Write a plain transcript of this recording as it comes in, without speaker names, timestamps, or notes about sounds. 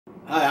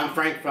Hi, I'm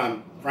Frank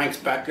from Frank's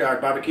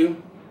Backyard Barbecue.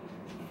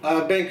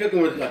 I've been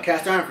cooking with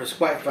cast iron for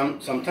quite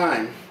some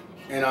time,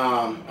 and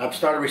I've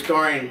started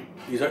restoring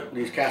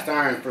these cast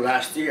irons for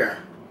last year.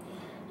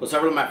 So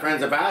several of my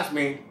friends have asked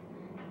me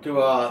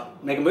to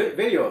make a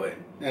video of it,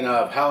 and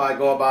of how I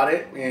go about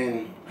it,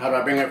 and how do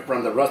I bring it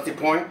from the rusty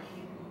point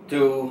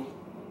to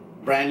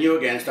brand new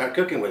again and start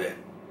cooking with it.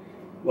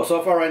 Well,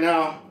 so far right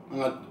now,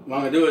 what I'm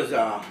going to do is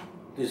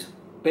these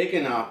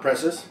bacon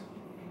presses.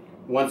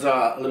 One's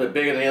a little bit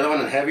bigger than the other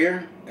one and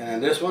heavier, and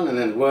then this one, and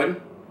then wood.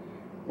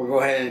 We'll go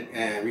ahead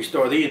and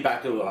restore these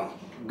back to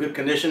good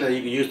condition that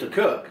you can use to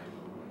cook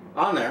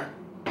on there.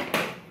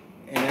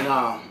 And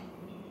then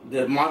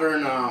the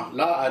modern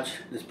Lodge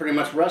is pretty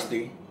much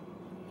rusty,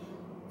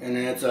 and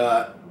then it's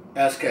a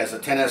SK, it's a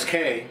 10 SK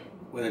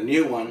with a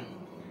new one,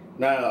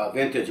 not a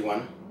vintage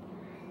one.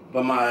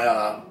 But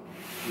my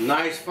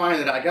nice find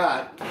that I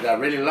got that I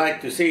really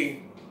like to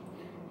see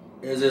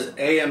is this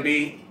A and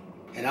B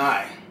and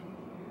I.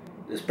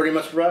 It's pretty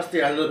much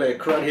rusty. I have a little bit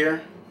of crud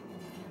here.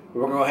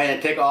 We're going to go ahead and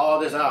take all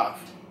this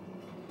off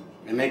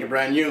and make it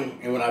brand new.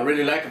 And what I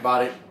really like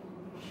about it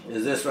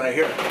is this right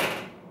here,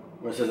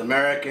 where it says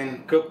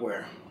American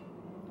Cookware,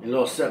 a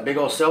little big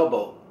old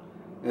sailboat.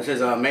 And it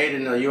says made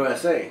in the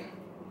USA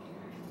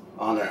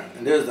on there.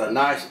 And this is a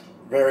nice,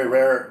 very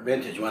rare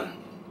vintage one.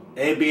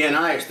 A, B, and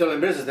I are still in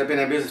business. They've been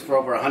in business for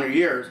over 100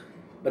 years,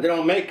 but they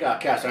don't make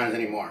cast irons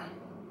anymore.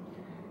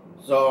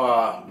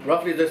 So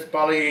roughly this is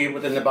probably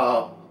within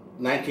about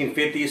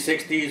 1950s,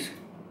 60s,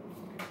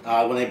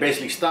 when they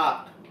basically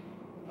stopped.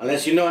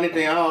 Unless you know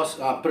anything else,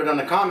 put it in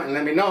the comment and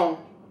let me know.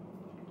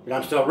 But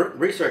I'm still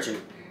researching.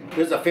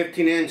 This is a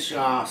 15-inch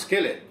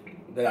skillet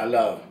that I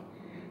love.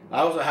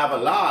 I also have a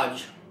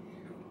Lodge.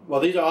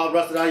 Well, these are all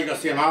rusted out. You're going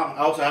to see them out. I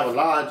also have a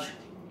Lodge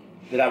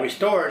that I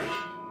restored.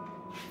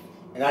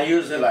 And I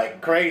use it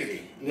like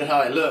crazy. This is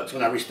how it looks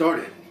when I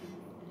restored it.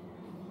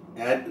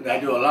 And I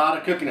do a lot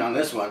of cooking on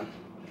this one.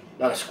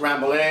 A lot of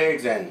scrambled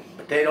eggs and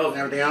potatoes and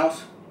everything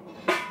else.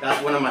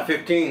 That's one of my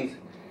 15s.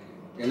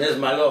 And this is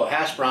my little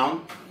hash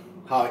brown,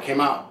 how it came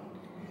out.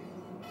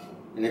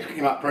 And it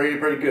came out pretty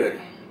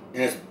good.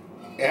 And it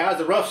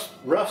has a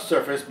rough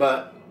surface,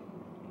 but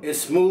it's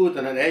smooth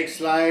and an egg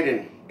slide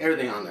and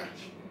everything on there.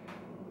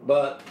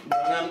 But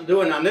what I'm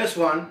doing on this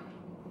one,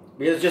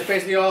 because it's just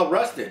basically all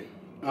rusted.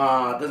 It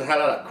doesn't have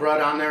a lot of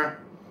crud on there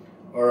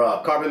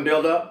or carbon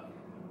buildup.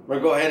 We're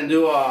going to go ahead and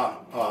do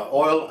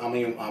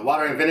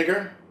water and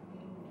vinegar.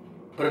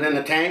 Put it in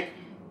the tank.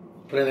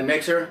 Put it in the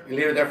mixer and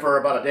leave it there for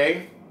about a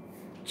day.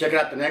 Check it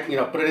out the next,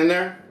 put it in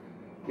there.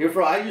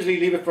 I usually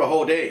leave it for a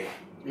whole day.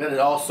 Let it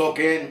all soak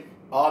in.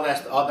 All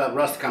that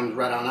rust comes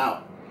right on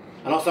out.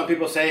 I know some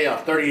people say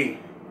 30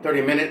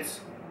 minutes,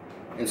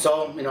 and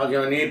so you're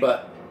gonna need,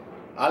 but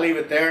I leave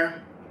it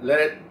there, let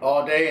it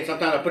all day, and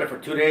sometimes I put it for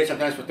 2 days,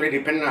 sometimes for 3,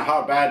 depending on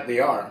how bad they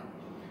are.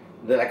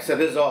 Like I said,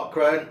 this is all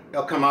crud.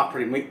 It'll come out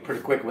pretty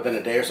quick within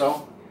a day or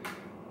so.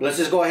 Let's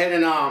just go ahead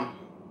and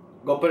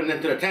go put it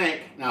into the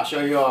tank, and I'll show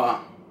you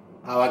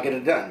how I get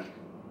it done.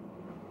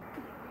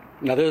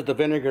 Now this is the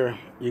vinegar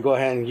you go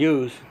ahead and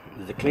use.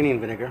 This is the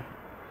cleaning vinegar.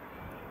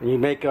 And you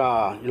make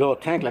your little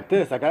tank like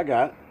this, like I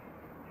got.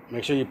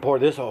 Make sure you pour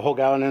this a whole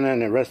gallon in there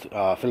and the rest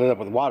fill it up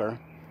with water.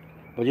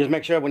 But just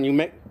make sure when you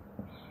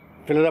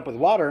fill it up with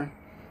water,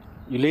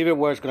 you leave it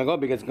where it's going to go,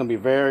 because it's going to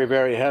be very,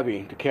 very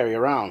heavy to carry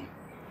around.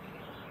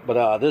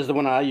 But this is the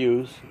one I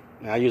use.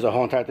 And I use the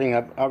whole entire thing.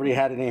 I've already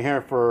had it in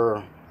here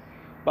for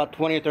about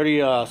 20 or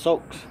 30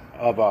 soaks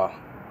of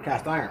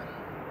cast iron.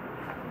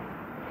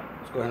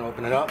 Let's go ahead and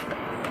open it up.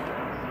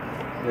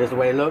 There's the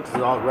way it looks. It's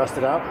all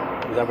rusted out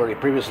because I've already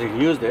previously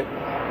used it.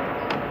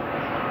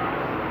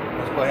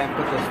 Let's go ahead and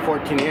put this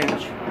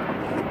 14-inch.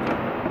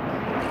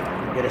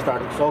 Get it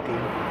started soaking.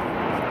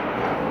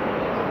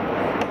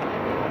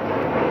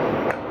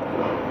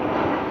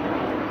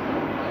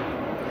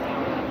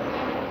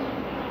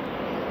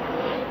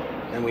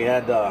 Then we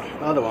add the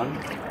other one.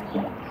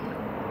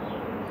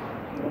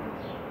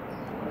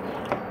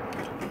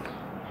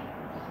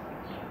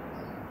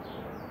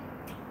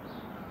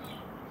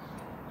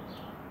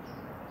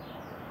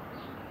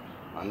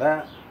 On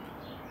that,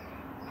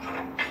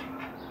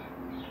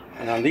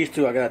 and on these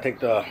two I gotta take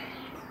the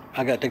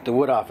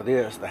wood off of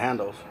this, the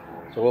handles,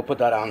 so we'll put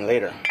that on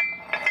later.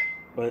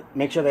 But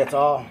make sure that's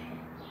all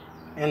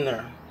in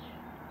there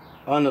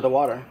under the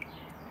water.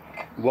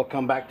 We'll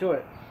come back to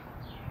it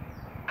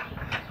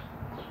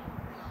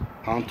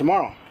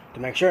tomorrow to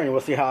make sure, and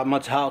we'll see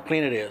how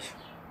clean it is.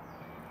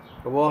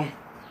 But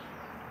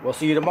we'll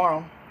see you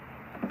tomorrow,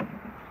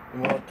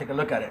 and we'll take a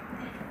look at it.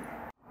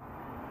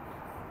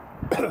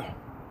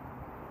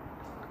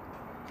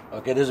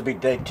 Okay, this will be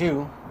day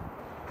 2.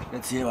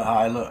 Let's see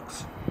how it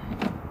looks.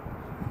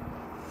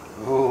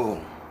 Ooh,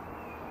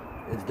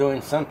 it's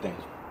doing something.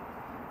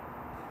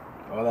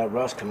 All that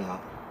rust coming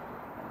out.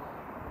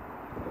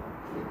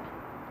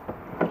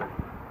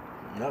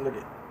 Now look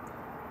at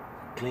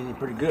cleaning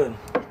pretty good.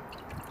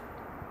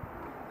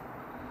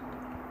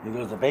 Here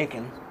goes the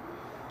bacon.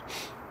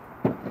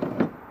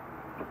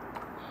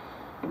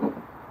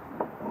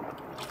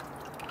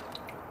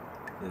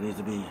 It needs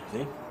to be,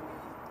 see?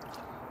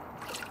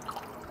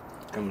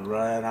 Comes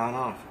right on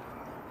off.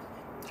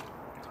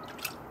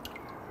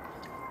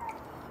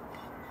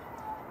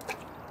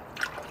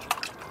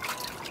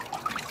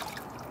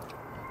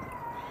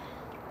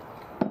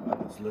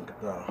 Let's look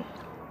at the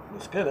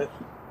skillet.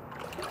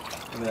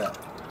 Look at that.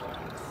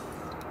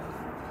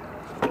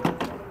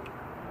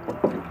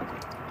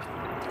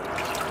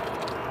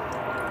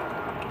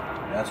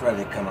 That's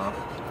ready to come off.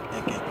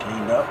 It get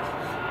cleaned up.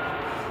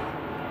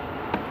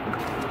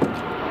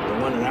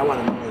 The one that I want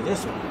to know is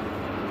this one.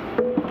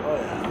 Oh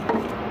yeah.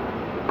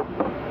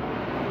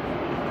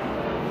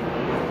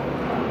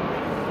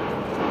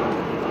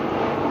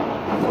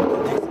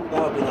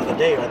 That'll be another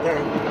day right there.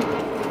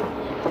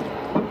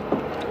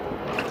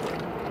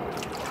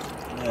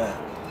 Yeah.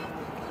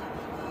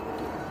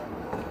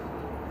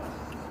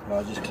 Well,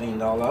 I just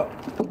cleaned all up.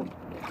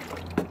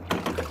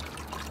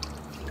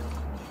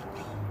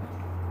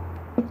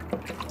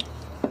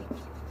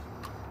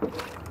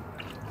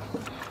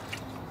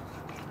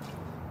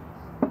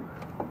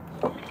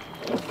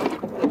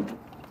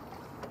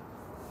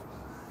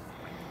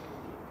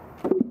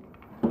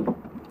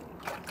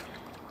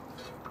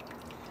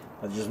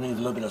 I just need a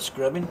little bit of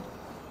scrubbing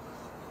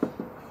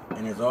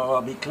and it's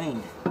all be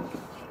clean.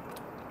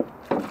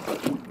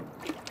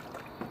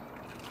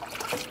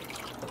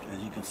 As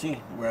you can see,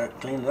 where I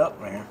cleaned it up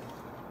right here.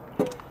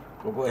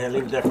 We'll go ahead and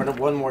leave it there for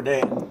one more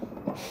day.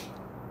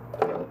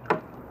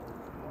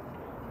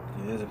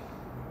 It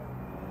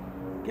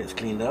gets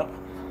cleaned up.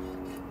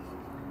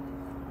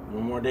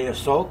 One more day of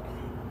soak.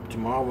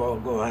 Tomorrow we'll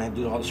go ahead and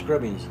do all the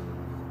scrubbings.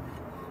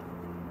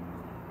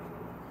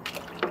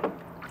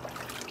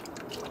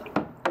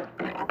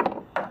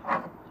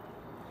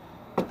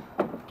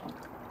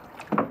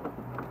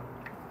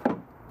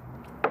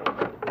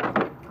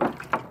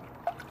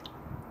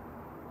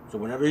 So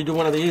whenever you do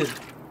one of these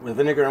with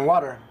vinegar and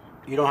water,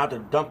 you don't have to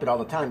dump it all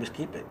the time, just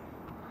keep it.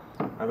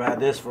 I've had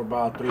this for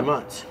about 3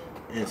 months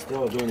and it's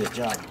still doing its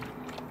job.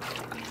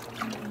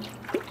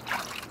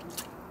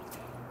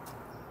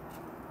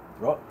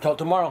 Well, till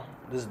tomorrow.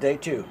 This is day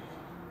 2.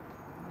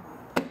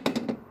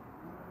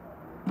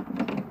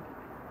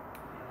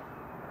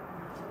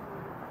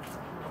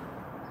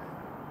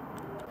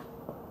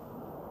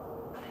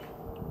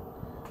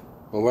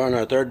 Well, we're on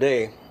our 3rd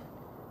day.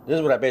 This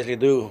is what I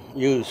basically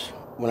use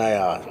when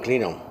I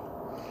clean them.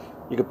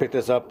 You can pick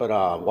this up at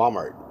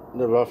Walmart.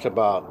 They're roughly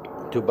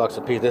about $2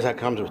 a piece. This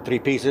comes with 3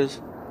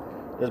 pieces.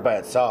 This by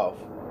itself,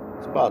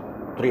 it's about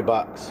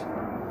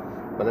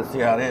 $3. But let's see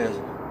how it is.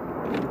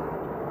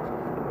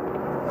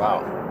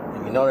 Wow,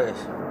 if you notice,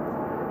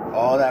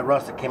 all that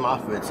rust that came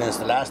off of it since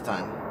the last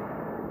time.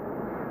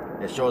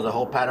 It shows the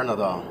whole pattern of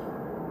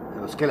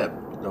the skillet.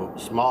 The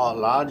small,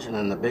 large, and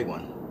then the big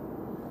one.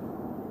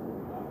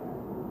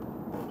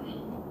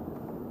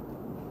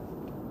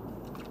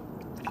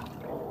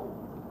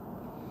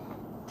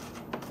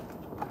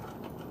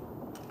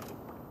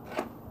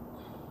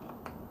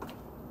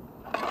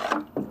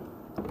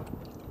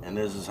 And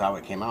this is how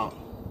it came out.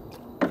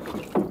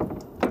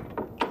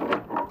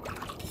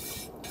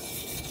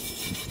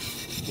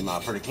 Came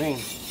out pretty clean.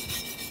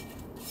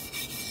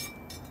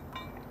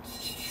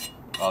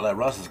 All that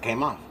rust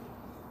came off.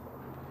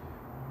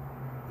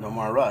 No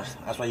more rust.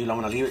 That's why you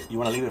don't want to leave it. You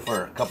want to leave it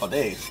for a couple of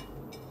days.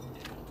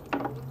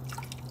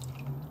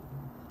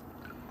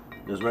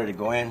 Just ready to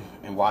go in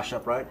and wash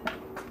up right.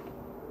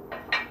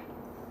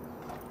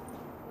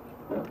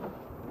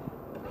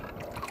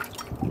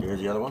 Here's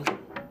the other one.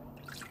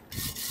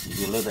 You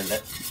do a little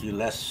bit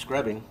less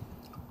scrubbing.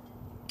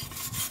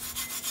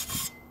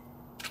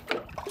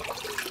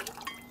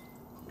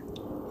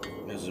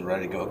 This is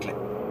ready to go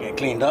get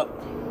cleaned up.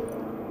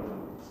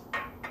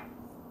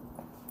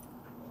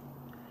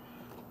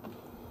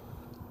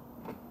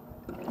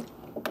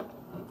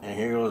 And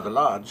here goes the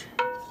lodge.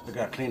 Look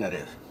how clean that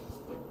is.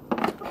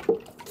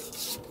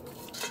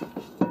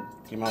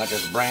 Came out like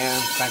this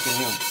brand spanking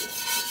new.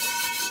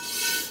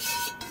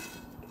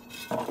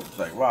 It's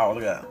like, wow,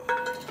 look at that.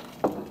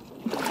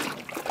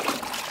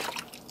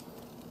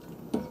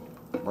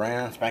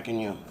 Brand spanking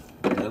new.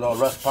 There's a little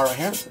rust part right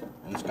here,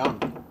 and it's gone.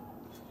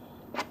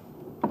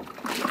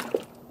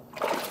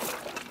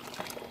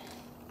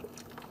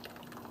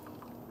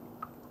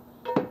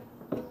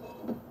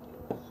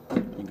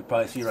 You can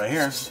probably see right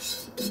here,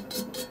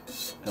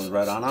 comes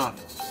right on off.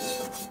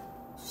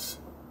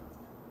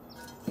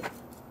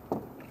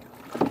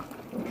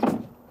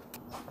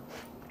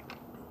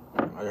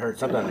 I heard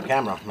something on the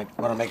camera. I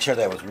want to make sure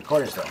that it was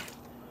recording stuff.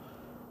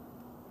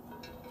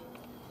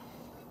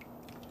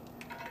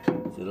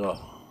 See a little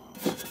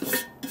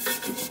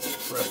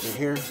rust in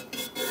here.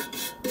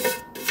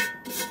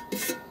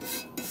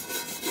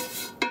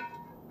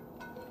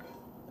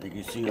 You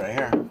can see right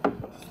here.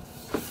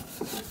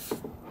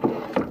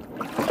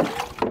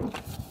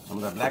 Some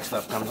of the black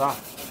stuff comes off.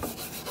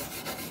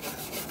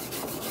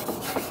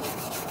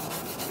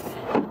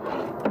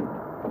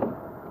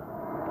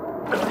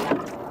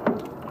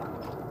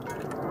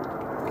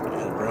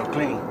 It's real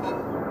clean.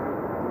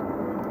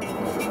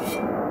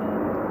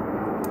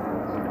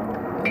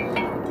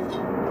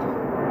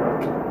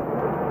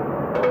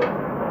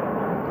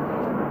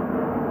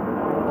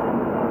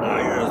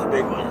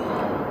 big one.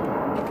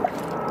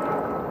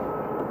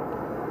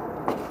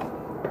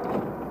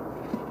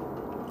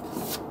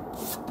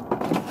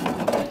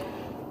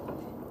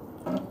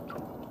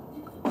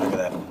 Look at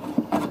that.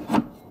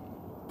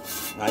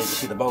 Now you can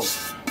see the boat.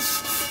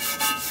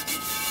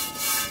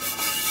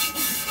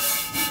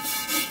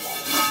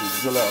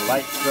 Just do a little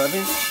light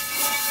scrubbing.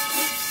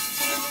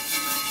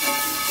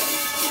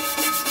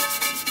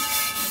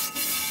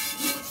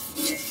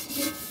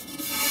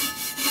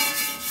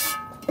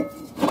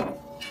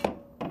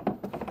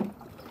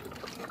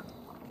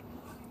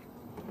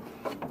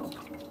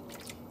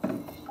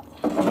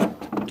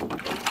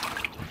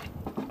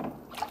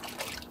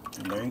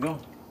 There you go.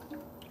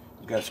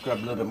 You gotta scrub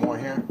a little bit more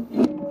here.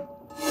 And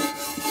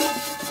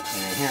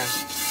here.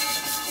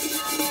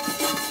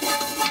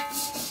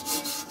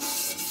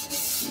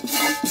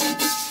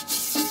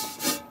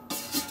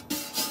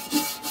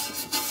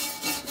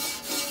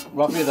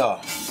 Roughly the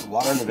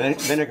water and the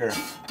vinegar,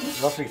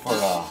 roughly for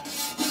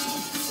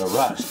the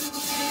rust.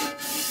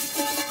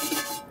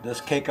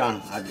 This cake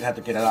on, I have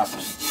to get it off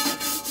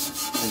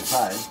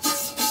inside.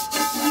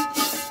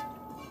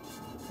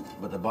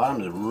 But the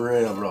bottom is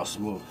real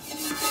smooth.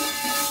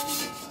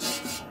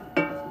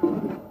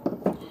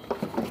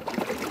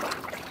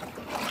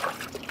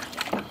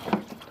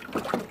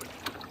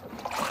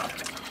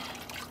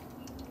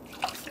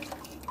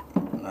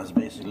 And that's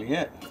basically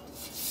it.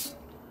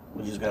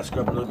 We just gotta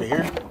scrub a little bit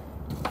here,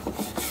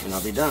 and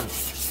I'll be done.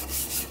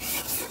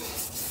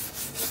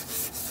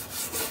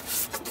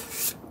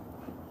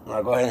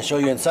 I'll go ahead and show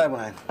you inside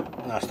when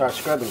I start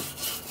scrubbing,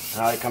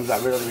 how it comes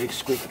out really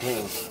squeaky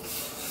clean.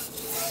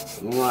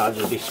 I'll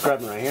just be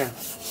scrubbing right here.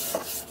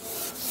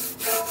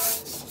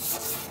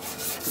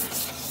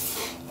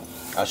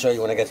 I'll show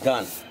you when it gets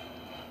done.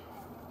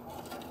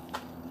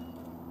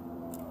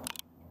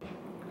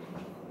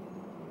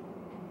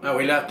 Now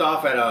we left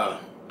off at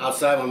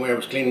outside when we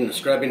were cleaning and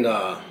scrubbing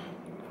the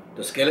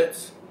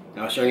skillets. And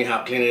I was showing you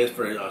how clean it is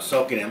for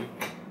soaking them.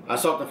 I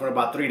soaked them for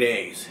about 3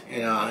 days,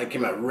 and it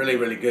came out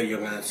really good.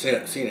 You're gonna see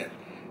it.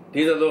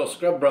 These are little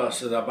scrub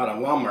brushes I bought at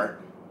Walmart.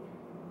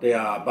 They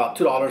are about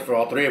 $2 for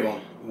all 3 of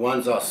them.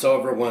 One's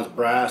silver, one's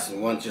brass,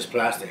 and one's just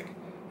plastic.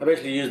 I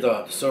basically used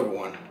the silver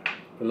one.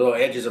 The little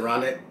edges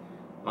around it,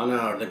 on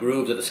the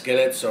grooves of the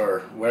skillets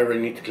or wherever you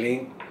need to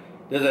clean.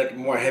 This is a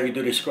more heavy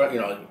duty scrub,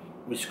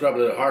 we scrub a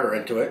little harder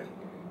into it,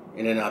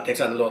 and then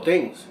takes out the little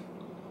things.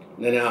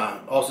 And then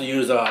also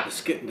use the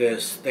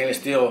stainless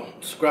steel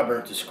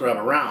scrubber to scrub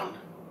around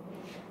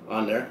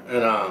on there.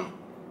 And I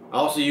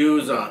also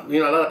use, a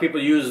lot of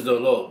people use the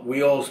little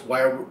wheels,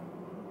 wire.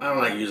 I don't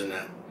like using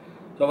that.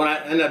 So what I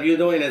end up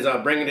doing is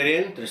bringing it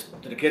in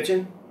to the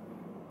kitchen,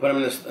 put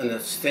them in the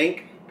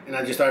sink, and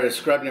I just started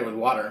scrubbing it with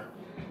water.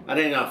 I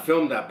didn't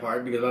film that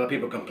part because a lot of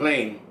people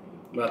complain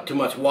about too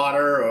much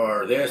water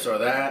or this or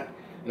that.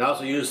 And I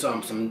also use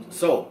some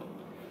soap.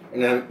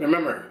 And then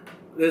remember,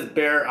 this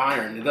bare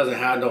iron, it doesn't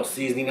have no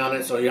seasoning on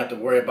it, so you have to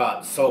worry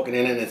about soaking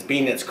in it. And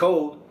being it's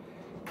cold,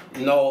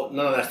 none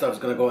of that stuff is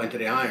going to go into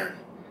the iron,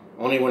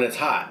 only when it's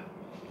hot.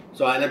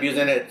 So I end up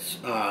using it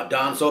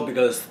Dawn soap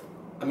because,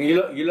 I mean,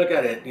 you look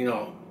at it,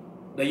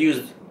 they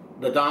use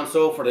the Dawn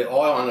soap for the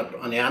oil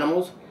on the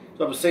animals.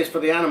 So if it's safe for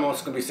the animals,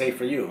 it's going to be safe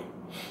for you.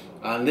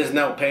 And there's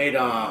no paid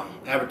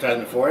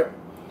advertisement for it.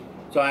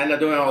 So I end up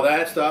doing all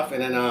that stuff,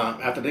 and then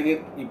after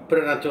you put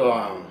it into,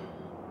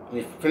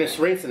 when you finish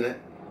rinsing it,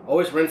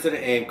 always rinse it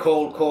in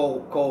cold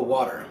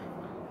water.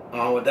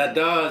 What that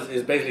does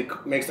is basically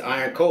makes the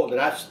iron cold. And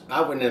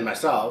I've went in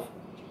myself,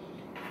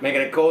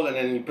 making it cold, and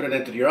then you put it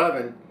into your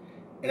oven.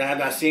 And I have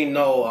not seen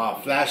no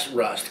flash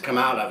rust come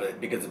out of it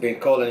because it's being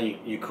cold, and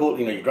you cool,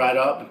 you dry it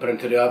up and put it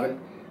into the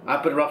oven. I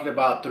put roughly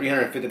about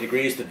 350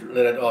 degrees to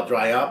let it all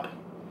dry up,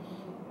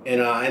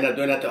 and I end up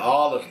doing that to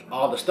all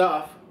the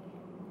stuff.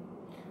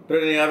 Put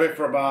it in the oven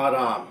for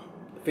about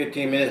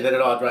 15 minutes, let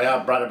it all dry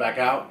out, brought it back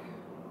out,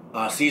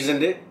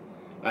 seasoned it.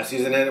 I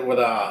seasoned it with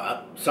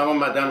some of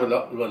them I've done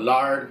with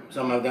lard,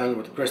 some I've done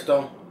with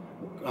Crispy.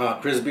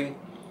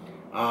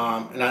 Then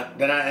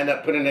I end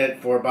up putting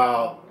it for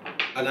about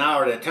an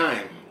hour at a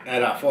time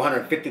at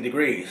 450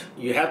 degrees.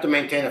 You have to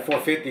maintain at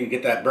 450 to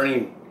get that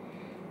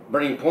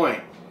burning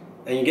point.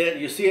 And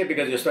you see it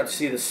because you start to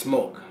see the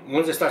smoke.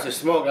 Once it starts to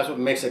smoke, that's what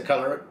makes the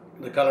color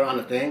on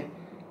the thing,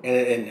 and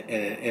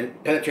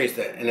it penetrates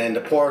that, and then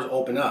the pores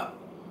open up.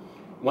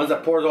 Once the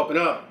pores open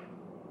up,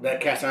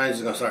 that cast iron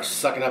is going to start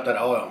sucking up that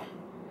oil.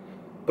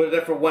 Put it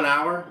there for 1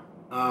 hour.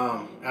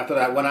 After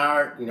that 1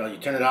 hour, you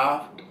turn it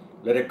off,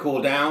 let it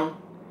cool down,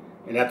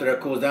 and after that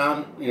cools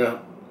down,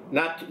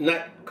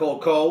 not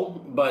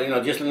cold,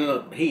 but just a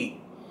little heat.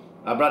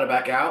 I brought it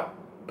back out,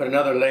 put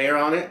another layer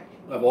on it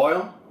of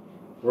oil,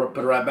 put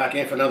it right back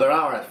in for another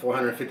hour at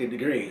 450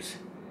 degrees.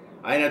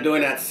 I ended up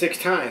doing that 6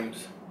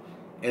 times,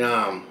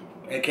 and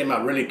it came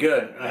out really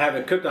good. I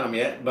haven't cooked on them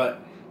yet,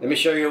 but let me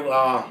show you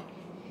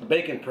the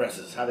bacon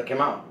presses, how they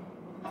came out.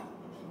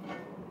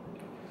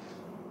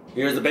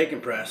 Here's the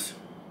bacon press.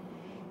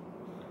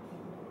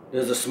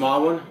 There's the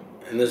small one,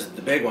 and this is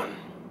the big one.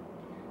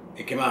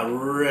 It came out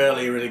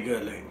really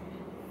good.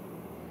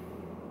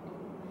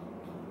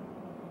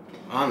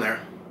 on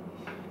there.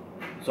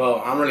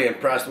 So I'm really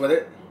impressed with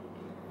it.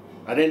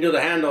 I didn't do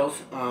the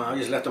handles. I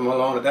just left them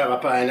alone at that. I'll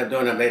probably end up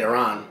doing them later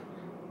on.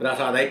 But that's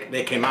how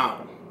they came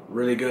out.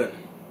 Really good.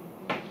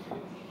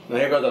 Now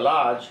here goes the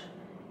lodge.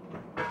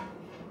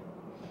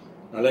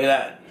 Now look at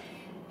that.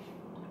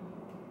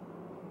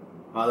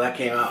 How that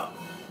came out.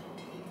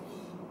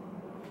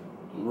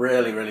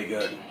 Really, really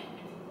good.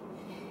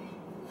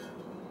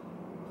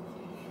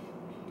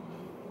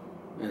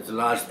 And it's a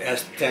Lodge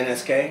S10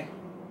 SK.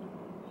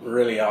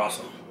 Really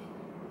awesome.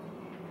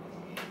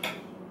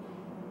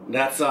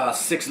 That's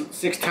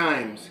six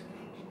times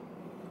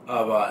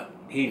of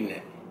heating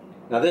it.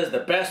 Now this is the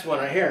best one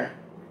right here.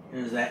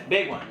 Is that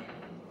big one.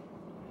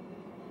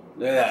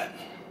 Look at that.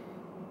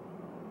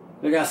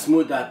 Look how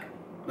smooth that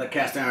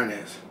cast iron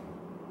is.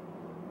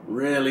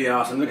 Really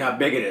awesome. Look how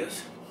big it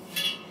is.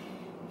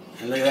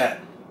 And look at that.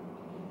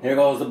 Here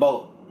goes the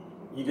boat.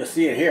 You can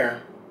see it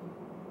here.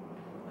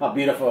 How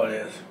beautiful it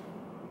is.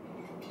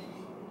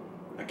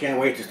 I can't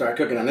wait to start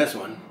cooking on this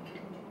one.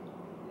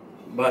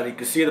 But you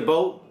can see the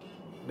boat.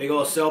 Big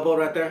old sailboat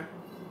right there.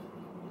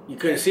 You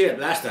couldn't see it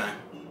last time.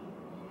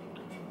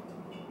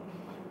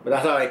 But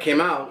that's how it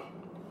came out.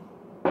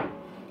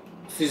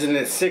 Seasoned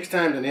it 6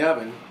 times in the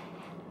oven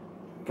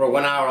for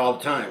 1 hour all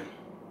the time.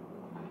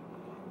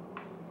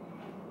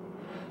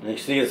 And you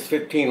see it's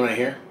 15 right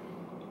here.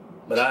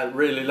 But I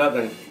really love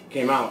it. It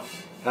came out.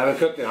 I haven't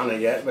cooked it on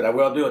it yet, but I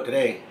will do it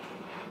today.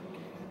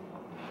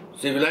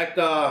 So if you liked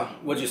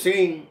what you're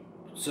seeing,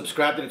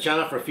 subscribe to the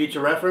channel for future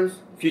reference,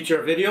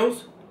 future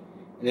videos.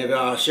 And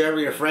if, share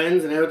with your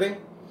friends and everything.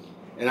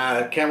 And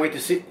I can't wait to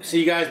see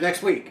you guys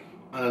next week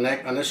on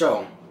the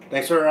show.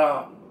 Thanks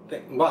for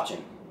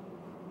watching.